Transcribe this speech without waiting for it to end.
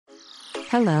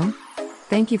Hello.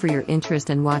 Thank you for your interest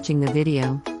in watching the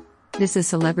video. This is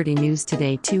Celebrity News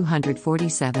Today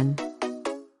 247.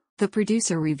 The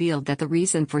producer revealed that the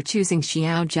reason for choosing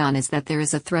Xiao Zhan is that there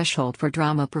is a threshold for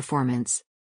drama performance.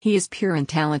 He is pure and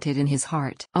talented in his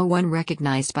heart, one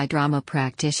recognized by drama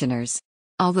practitioners.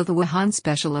 Although the Wuhan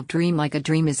special of Dream Like a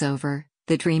Dream is over,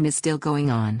 the dream is still going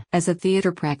on. As a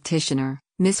theater practitioner,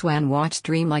 Miss Wan watched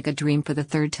Dream Like a Dream for the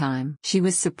third time. She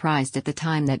was surprised at the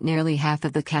time that nearly half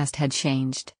of the cast had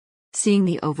changed. Seeing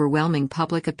the overwhelming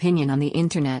public opinion on the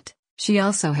internet, she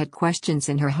also had questions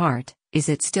in her heart. Is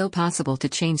it still possible to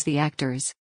change the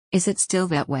actors? Is it still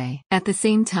that way? At the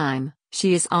same time,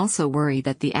 she is also worried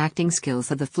that the acting skills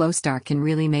of the flow star can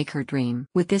really make her dream.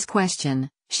 With this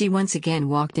question, she once again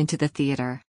walked into the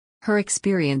theater. Her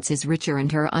experience is richer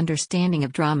and her understanding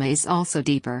of drama is also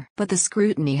deeper. But the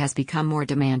scrutiny has become more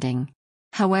demanding.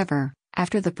 However,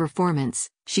 after the performance,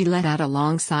 she let out a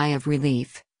long sigh of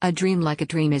relief. A dream like a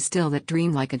dream is still that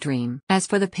dream like a dream. As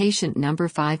for the patient number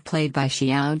 5 played by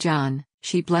Xiao Zhan,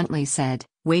 she bluntly said,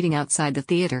 waiting outside the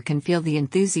theater can feel the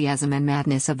enthusiasm and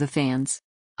madness of the fans.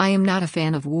 I am not a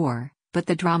fan of war, but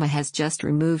the drama has just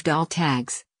removed all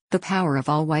tags, the power of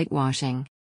all whitewashing.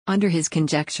 Under his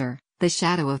conjecture, the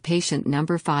shadow of patient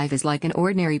number 5 is like an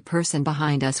ordinary person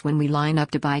behind us when we line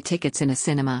up to buy tickets in a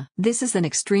cinema. This is an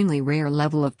extremely rare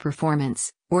level of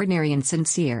performance, ordinary and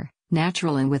sincere,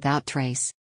 natural and without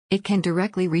trace. It can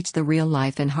directly reach the real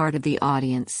life and heart of the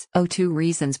audience. 2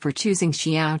 reasons for choosing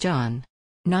Xiao Zhan.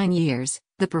 9 years,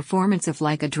 the performance of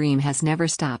Like a Dream has never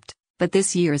stopped, but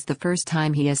this year is the first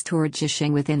time he has toured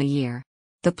Zhisheng within a year.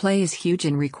 The play is huge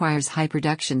and requires high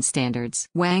production standards.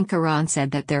 Wang Karan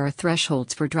said that there are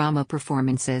thresholds for drama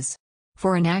performances.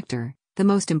 For an actor, the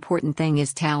most important thing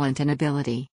is talent and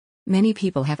ability. Many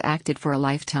people have acted for a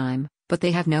lifetime, but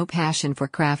they have no passion for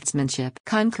craftsmanship.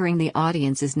 Conquering the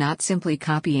audience is not simply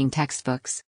copying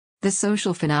textbooks. The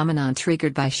social phenomenon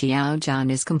triggered by Xiao Zhan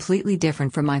is completely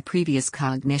different from my previous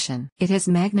cognition. It has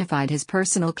magnified his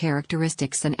personal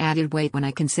characteristics and added weight when I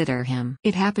consider him.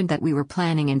 It happened that we were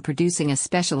planning and producing a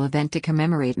special event to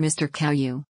commemorate Mr. Cao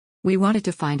Yu. We wanted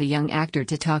to find a young actor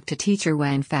to talk to Teacher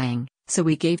Wan Fang, so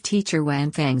we gave Teacher Wan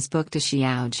Fang's book to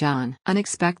Xiao Zhan.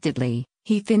 Unexpectedly,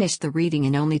 he finished the reading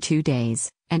in only 2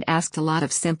 days, and asked a lot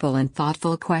of simple and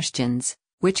thoughtful questions,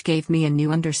 which gave me a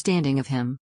new understanding of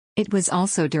him. It was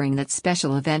also during that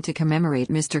special event to commemorate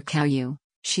Mr. Cao Yu,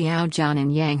 Xiao Zhan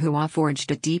and Yang Hua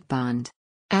forged a deep bond.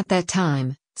 At that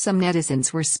time, some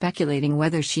netizens were speculating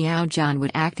whether Xiao Zhan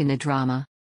would act in a drama.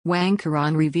 Wang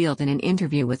Karan revealed in an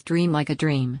interview with Dream Like a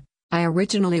Dream, I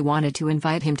originally wanted to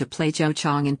invite him to play Zhou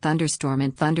Chong in Thunderstorm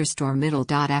and Thunderstorm Middle.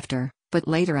 After, but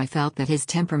later I felt that his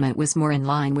temperament was more in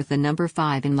line with the number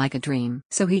 5 in Like a Dream.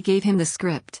 So he gave him the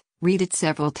script, read it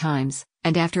several times,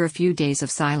 and after a few days of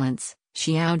silence,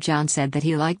 Xiao Zhan said that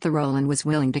he liked the role and was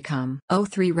willing to come.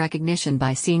 3 Recognition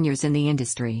by seniors in the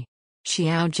industry.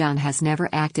 Xiao Zhan has never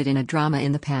acted in a drama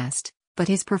in the past, but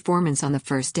his performance on the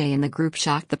first day in the group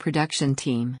shocked the production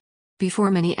team.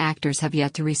 Before many actors have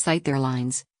yet to recite their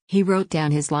lines, he wrote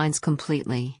down his lines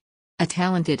completely. A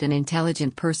talented and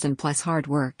intelligent person plus hard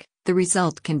work, the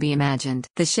result can be imagined.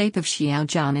 The shape of Xiao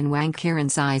Zhan in Wang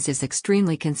Karan's eyes is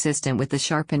extremely consistent with the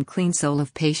sharp and clean soul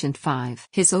of patient 5.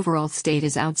 His overall state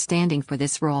is outstanding for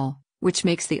this role, which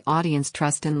makes the audience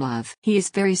trust and love. He is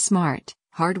very smart,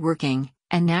 hardworking,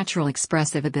 and natural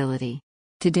expressive ability.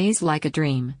 Today's Like a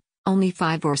Dream, only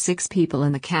 5 or 6 people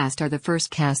in the cast are the first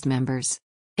cast members.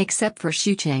 Except for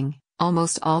Xucheng,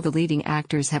 almost all the leading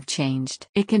actors have changed.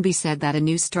 It can be said that a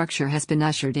new structure has been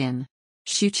ushered in.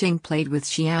 Xucheng played with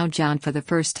Xiao Zhan for the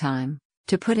first time.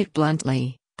 To put it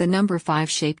bluntly, the number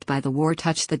 5 shaped by the war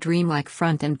touched the dreamlike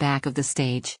front and back of the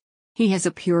stage. He has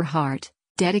a pure heart,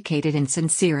 dedicated and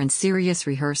sincere and serious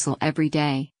rehearsal every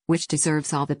day, which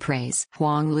deserves all the praise.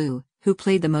 Huang Lu, who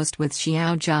played the most with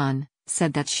Xiao Zhan,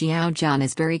 said that Xiao Zhan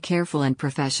is very careful and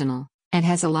professional, and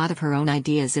has a lot of her own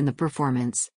ideas in the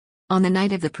performance. On the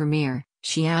night of the premiere,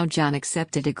 Xiao Zhan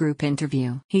accepted a group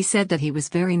interview. He said that he was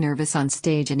very nervous on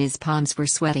stage and his palms were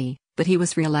sweaty, but he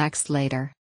was relaxed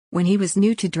later. When he was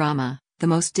new to drama, the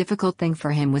most difficult thing for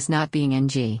him was not being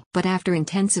NG. But after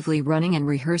intensively running and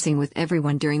rehearsing with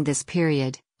everyone during this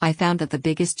period, I found that the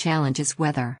biggest challenge is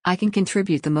whether I can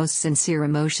contribute the most sincere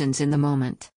emotions in the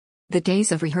moment. The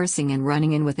days of rehearsing and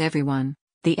running in with everyone,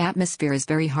 the atmosphere is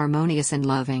very harmonious and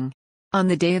loving. On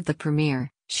the day of the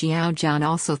premiere, Xiao Zhan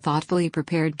also thoughtfully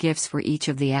prepared gifts for each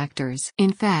of the actors.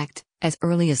 In fact, as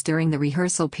early as during the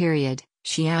rehearsal period,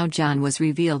 Xiao Zhan was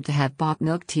revealed to have bought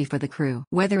milk tea for the crew.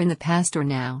 Whether in the past or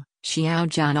now, Xiao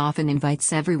Zhan often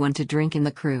invites everyone to drink in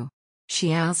the crew.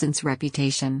 Xiao Zhan's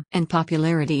reputation and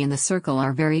popularity in the circle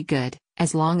are very good,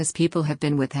 As long as people have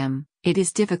been with him, it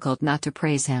is difficult not to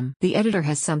praise him. The editor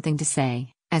has something to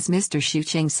say. As Mr. Xu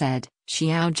Qing said,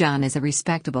 Xiao Zhan is a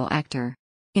respectable actor.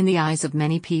 In the eyes of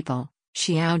many people,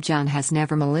 Xiao Zhan has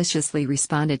never maliciously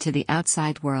responded to the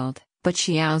outside world, but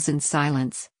Xiao Zhan's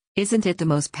silence, isn't it the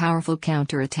most powerful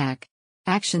counterattack?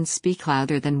 Actions speak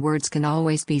louder than words can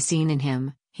always be seen in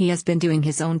him. He has been doing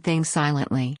his own thing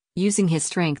silently, using his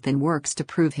strength and works to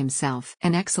prove himself.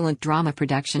 An excellent drama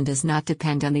production does not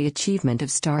depend on the achievement of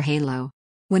star halo.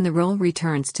 When the role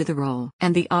returns to the role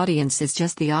and the audience is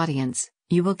just the audience,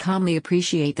 you will calmly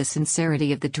appreciate the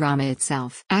sincerity of the drama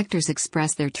itself. Actors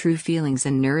express their true feelings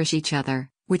and nourish each other,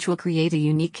 which will create a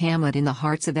unique Hamlet in the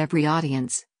hearts of every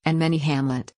audience, and many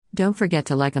Hamlet. Don't forget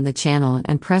to like on the channel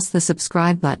and press the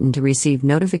subscribe button to receive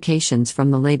notifications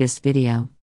from the latest video.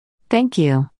 Thank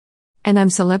you. And I'm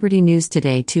Celebrity News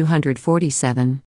Today 247.